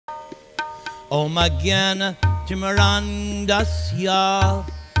Om Jnana Timirandasya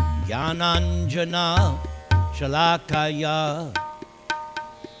Jnananjana Shalakaya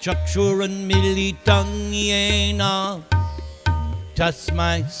Chakshurunmilitam Yena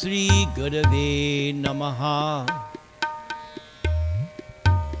Tasmai Sri Gurave Namaha.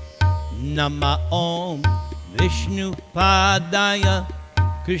 Nama Om Vishnu Padaya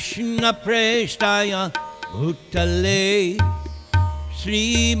Krishna Preshtaya Bhutale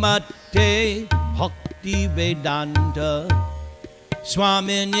Srimate Bhakti Vedanta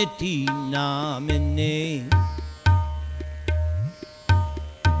Swaminiti Namine.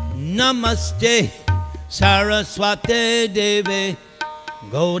 Namaste Saraswate Deve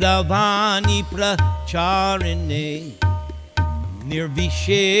Gaudavani Pracharine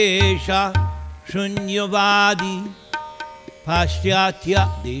Nirvishesha Shunyavadi Pashyatya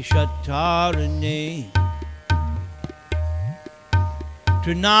Deshatarane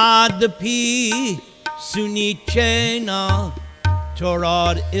Trinadapi Sunichena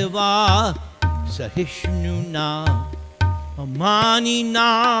Torad Iva Sahishnuna Amanina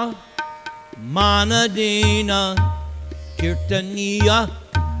Manadena Kirtaniya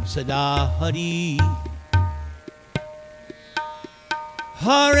Sadahari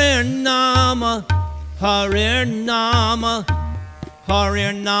Hare Nama Hare Nama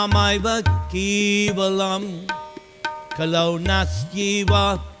Hare Nama Iva Kevalam Kalau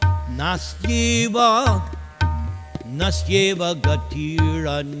Nastyeva Nastyeva Nastyeva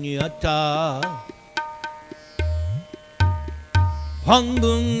Gatiranyata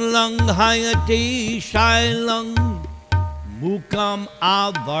Hangung Lang Hayate Shailang Mukam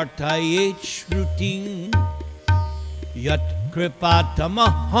Avartayet Shruting Yat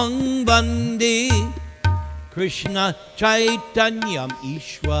Kripatamahang Bande Krishna Chaitanyam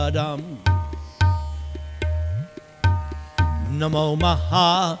Ishwaram Namo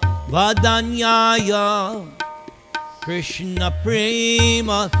Maha Vadanyaya Krishna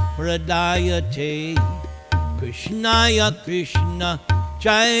Prema Pradayate Krishnaya Krishna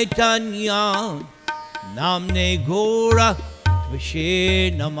Chaitanya Namne Gora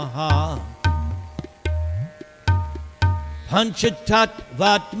Tvashe Namaha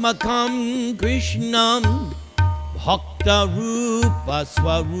Panchatatvatmakam Krishnam Bhakta Rupa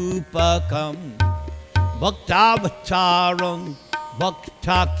Swarupakam Bhaktavataram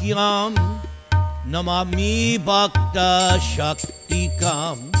Bhaktakyam Namami Bhakta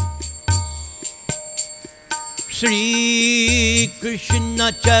Shaktikam Shri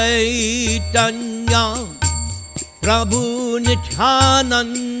Krishna Chaitanya Prabhu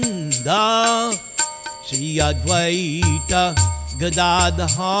Nityananda Shri Advaita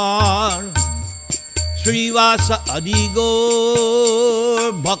Gadadhar Shri Vasa Adigor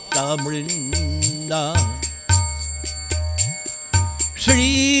Bhakta Vrinda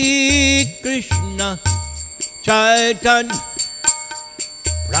Shri Krishna Chaitanya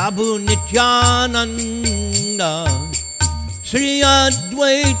Prabhu Nityananda Shri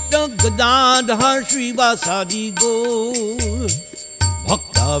Advaita Gadadhar Shri Vasadi Gaur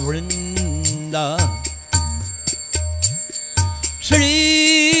Bhakta Vrinda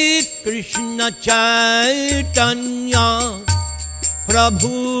Shri Krishna Chaitanya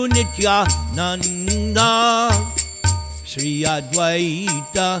Prabhu Nityananda Shri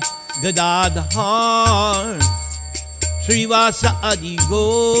Advaita Gadadhar Shri Vasa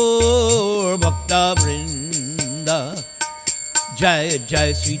Adigor Bhakta Vrinda Jaya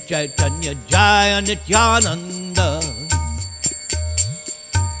Jaya Sri Chaitanya Jaya Nityananda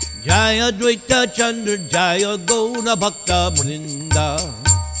Jaya Dvaita Chandra Jaya Gaura Bhakta Vrinda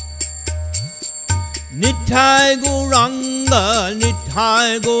Nithai Gauranga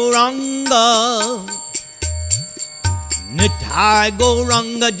Nithai Gauranga Nithai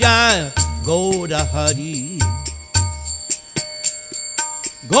Gauranga Jaya Gaura Hari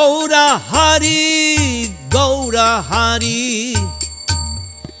Gaura Hari Gaura Hari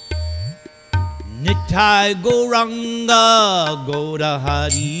Nithai Gauranga Gaura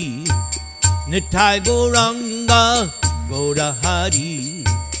Hari Nithai Gauranga Gaura Hari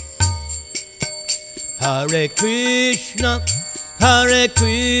Hare Krishna Hare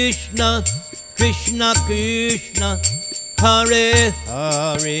Krishna Krishna Krishna Hare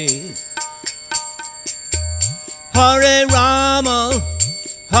Hare Hare Rama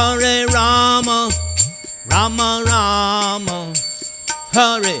Hare Rama Rama Rama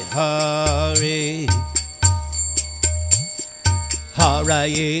Hare Hare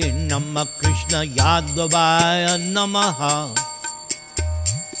Hare Nama Krishna Yadavaya Namaha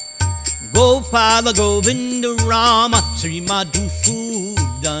Gopala Govinda Rama Sri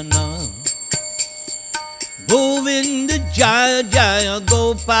Madhusudana Govinda Jaya Jaya,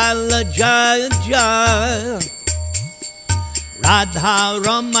 Gopala Jaya Jaya. Radha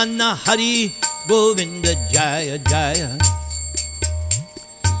Ramana Hari Govinda Jaya Jaya.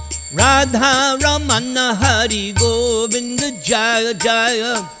 Radha Ramana Hari Govinda Jaya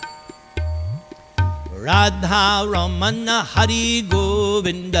Jaya. Radha Ramana Hari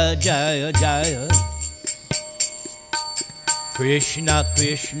Govinda Jaya Jaya. Krishna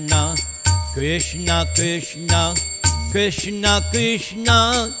Krishna Krishna Krishna Krishna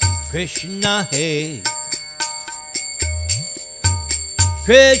Krishna Krishna Hey.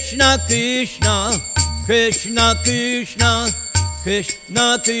 Krishna Krishna Krishna Krishna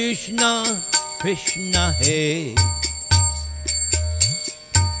Krishna Krishna Krishna Hey.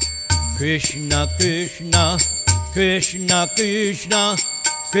 Krishna Krishna Krishna Krishna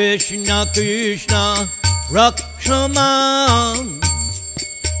Krishna Krishna Rakshaman.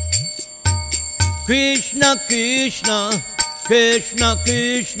 Krishna Krishna Krishna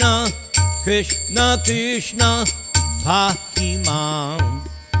Krishna Krishna Krishna Pahimam.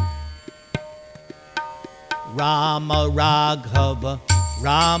 Rama Raghava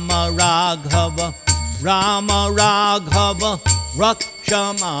Rama Raghava Rama Raghava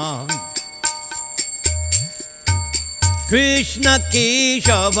Rakshaman. Krishna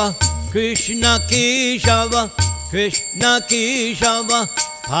Keshava Krishna Keshava Krishna Keshava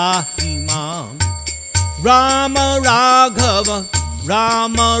Pahimam. Rama Raghava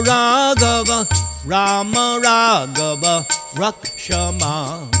Rama Raghava Rama Raghava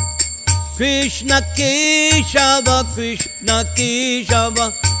Rakshaman. Krishna Keshava Krishna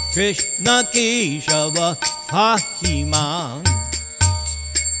Keshava Krishna Keshava Pahimam.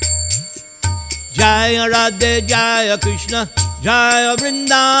 Jaya Radhe Jaya Krishna Jaya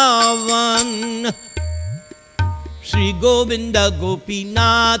Vrindavan. Shri Govinda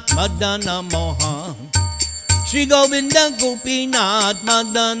Gopinath Madana Mohan. Shri Govinda Gopinath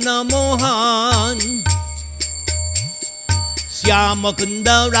Madana Mohan. Syama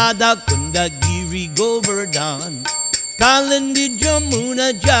Kunda Radha Kunda Giri Govardhan. Kalindi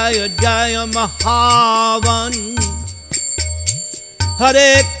Jamuna Jaya Jaya Mahavan.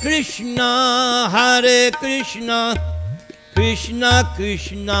 Hare Krishna Krishna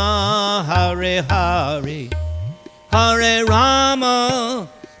Krishna Hare Hare. Hare Rama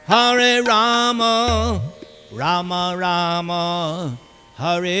Rama Rama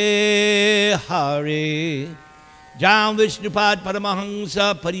Hare Hare. Jam Vishnupad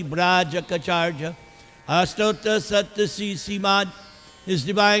Paramahansa Paribrajaka Astota Satta Simad, His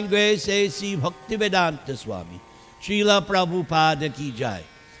Divine Grace A.C. Bhaktivedanta Swami Srila Prabhupada Ki Jai.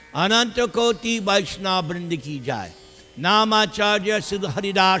 Ananta Koti Vaishnava Vrinda Ki Jai. Namacharya Siddha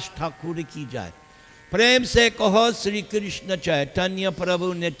Haridas Thakur Ki Jai. Prem se kaho Sri Krishna Chaitanya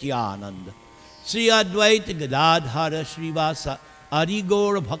Prabhu Nityananda. Sri Advaita Gadadhara Srivasa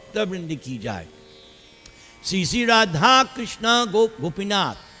Arigor Bhakta Vrinda Ki Jai. Sri Radha Krishna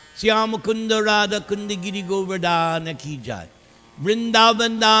Gopinath Syamukunda Radha Kundagiri Govardhana Ki Jai.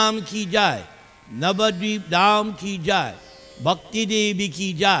 Vrindavan Dham Ki Jai. Navadvip Dham Ki Jai. Bhakti Devi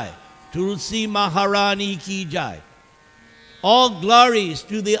Ki Jai. Tulsi Maharani Ki Jai. All glories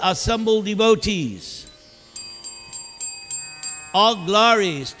to the assembled devotees. All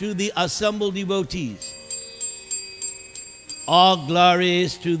glories to the assembled devotees. All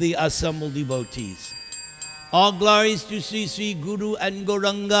glories to the assembled devotees. All glories to Sri Sri Guru and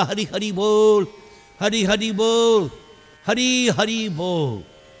Gauranga. Hari Hari Bol. Hari Hari Bol. Hari Hari Bol.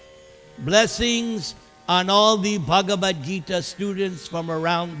 Blessings on all the Bhagavad Gita students from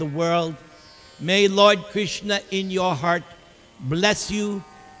around the world. May Lord Krishna in your heart bless you,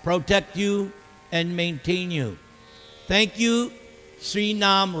 protect you, and maintain you. Thank you, Sri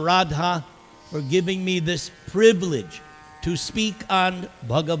Nam Radha, for giving me this privilege to speak on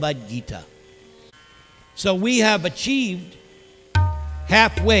Bhagavad Gita. So we have achieved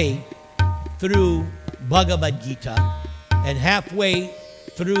halfway through Bhagavad Gita and halfway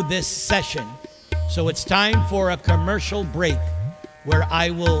through this session. So it's time for a commercial break where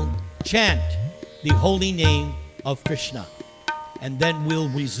I will chant the holy name of Krishna. And then we'll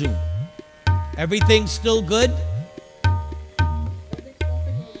resume. Everything still good?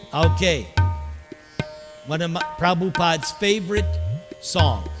 Okay. One of Prabhupada's favorite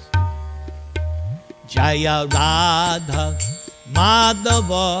songs. Jaya Radha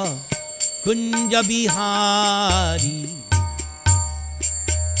Madhava Kunja Bihari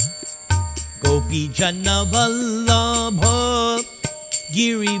Gopi Jana Vallabha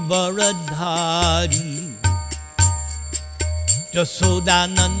Girivaradhari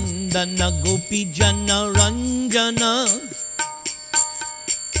Jasodanandana Gopi Jana Ranjana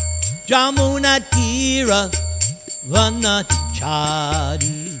Jamuna Tira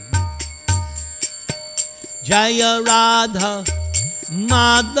Vanachari. Jaya Radha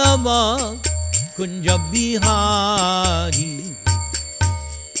Madhava Kunja Bihari.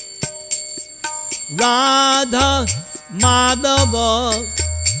 Radha Madhava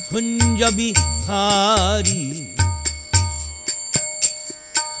Kunja Bihari.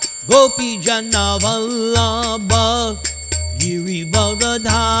 Gopi Jana Vallabha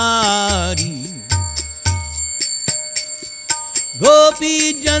Girivardhari.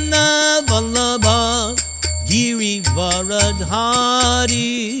 Gopi Jana Vallabha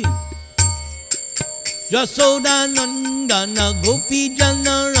Girivardhari. Jasoda Nandana Gopi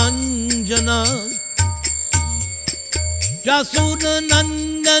Jana Ranjana. Jasoda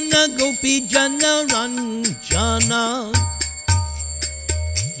Nandana Gopi Jana Ranjana.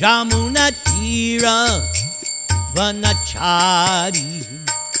 Jamuna Tira Vanachari.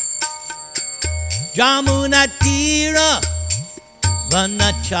 Jamuna Tira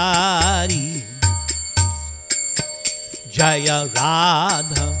Vanachari. Jaya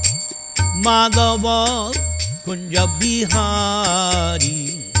Radha Madhava Kunja Bihari.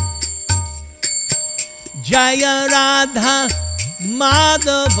 Jaya Radha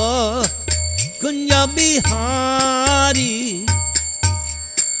Madhava Kunja Bihari.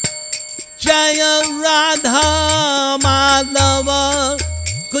 Jaya Radha Madhava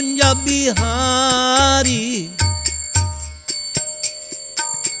Kunja Bihari.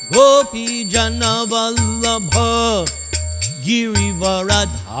 Gopi Jana Vallabha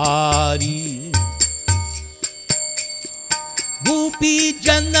Girivardhari. Gopi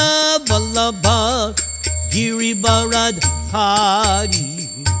Jana Vallabha Girivardhari.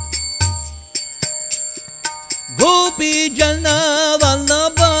 Gopi Jana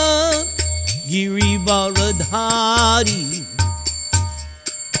Vallabha Girivardhari.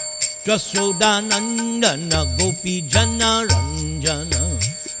 Jasodanandana Gopi Jana Ranjana.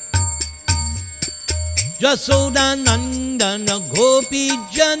 Jasodanandana Gopi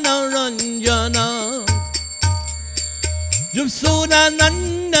Jana Ranjana.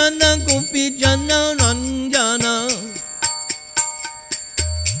 Jasodanandana Gopi Jana Ranjana.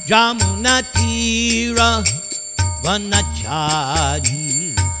 Jamuna Tira Vanachari.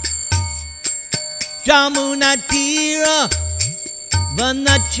 Jamuna Tira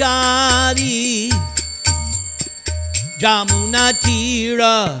Vanachari. Jamuna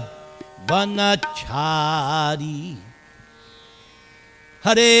Tira Vanachari.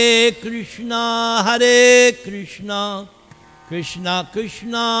 Hare Krishna, Hare Krishna, Krishna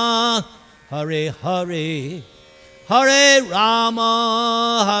Krishna, Hare Hare, Hare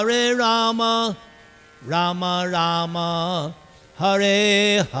Rama, Hare Rama, Rama Rama,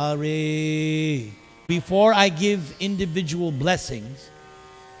 Hare Hare. Before I give individual blessings,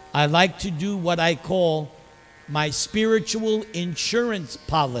 I like to do what I call my spiritual insurance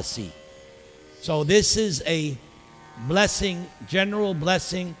policy. So this is a blessing, general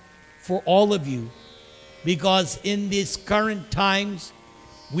blessing for all of you, because in these current times,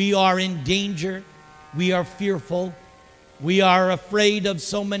 we are in danger, we are fearful, we are afraid of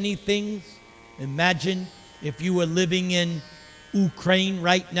so many things. Imagine if you were living in Ukraine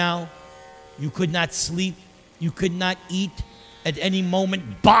right now, you could not sleep, you could not eat. At any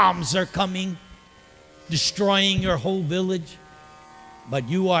moment, bombs are coming, destroying your whole village. But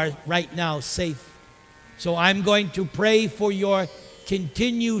you are right now safe. So I'm going to pray for your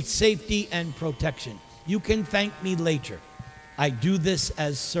continued safety and protection. You can thank me later. I do this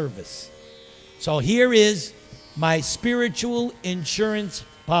as service. So here is my spiritual insurance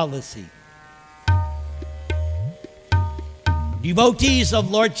policy. Devotees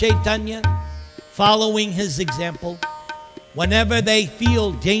of Lord Chaitanya, following his example, whenever they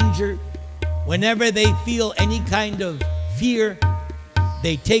feel danger, whenever they feel any kind of fear,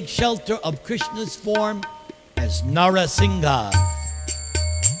 they take shelter of Krishna's form as Narasingha.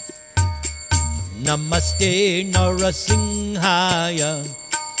 Namaste Narasinghaya.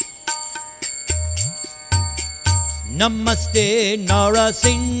 Namaste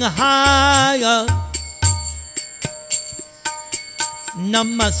Narasinghaya.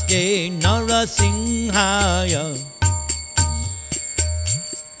 Namaste Narasinghaya.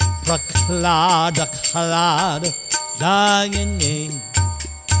 Prahlada Khalada Dayane.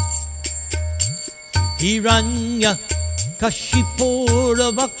 Hiranya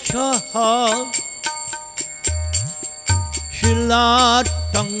Kashipura Vakshaha.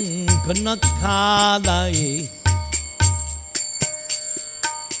 Shilatankanakalaye.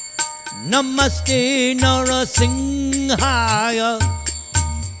 Namaste Narasinghaya.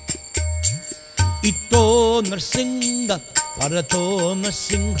 Ito Narsingha Parato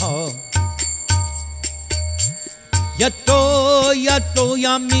Narsingha. yato yato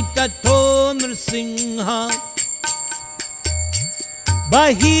yamitato Nrsimha.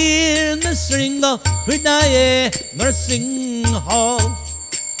 Bahir Nrsimha Hridaye Nrsimha.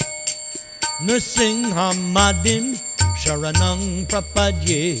 Nrsimha Madim Sharanang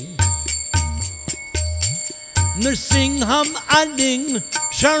Prapadye. Nrsimham Ading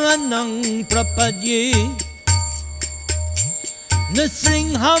Sharanang Prapadye.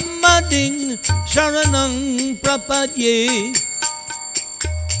 Nrsimham Ading Sharanang Prapadye.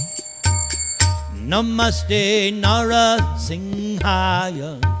 Namaste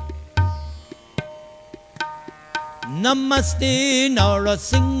Narasimhaya. Namaste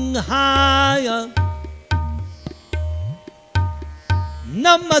Narasimhaya.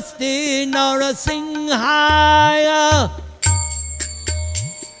 Namaste Narasimhaya.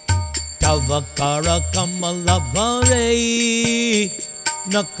 Tavakara Kamalavare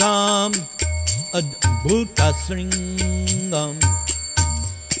Nakam Adbhuta Sringam.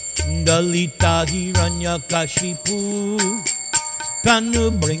 Dalita Hiranyakashipu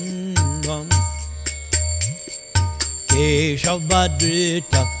Tanubringam.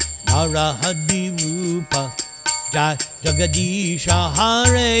 Keshavadrita Narahadirupa Jaya Jagadisha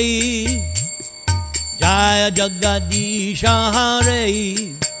Hare. Jaya Jagadisha Hare.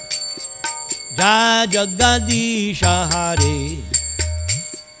 Jaya Jagadisha Hare.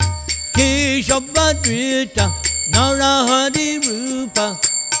 Keshavadrita Narahadirupa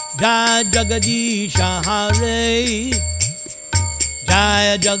Jaya Jagadisha Hare.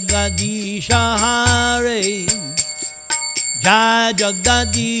 Jaya Jagadisha Hare. Jaya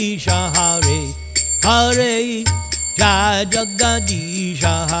Jagadisha Hare. Hare Jaya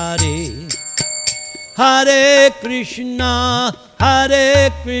Jagadisha Hare. Hare Krishna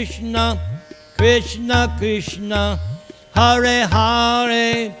Krishna Krishna Hare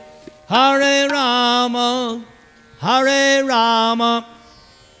Hare. Hare Rama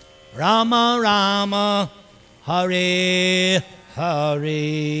Rama Rama Hare Hare.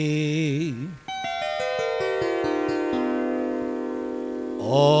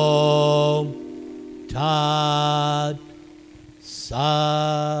 Om Tat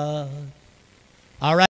Sat. All right.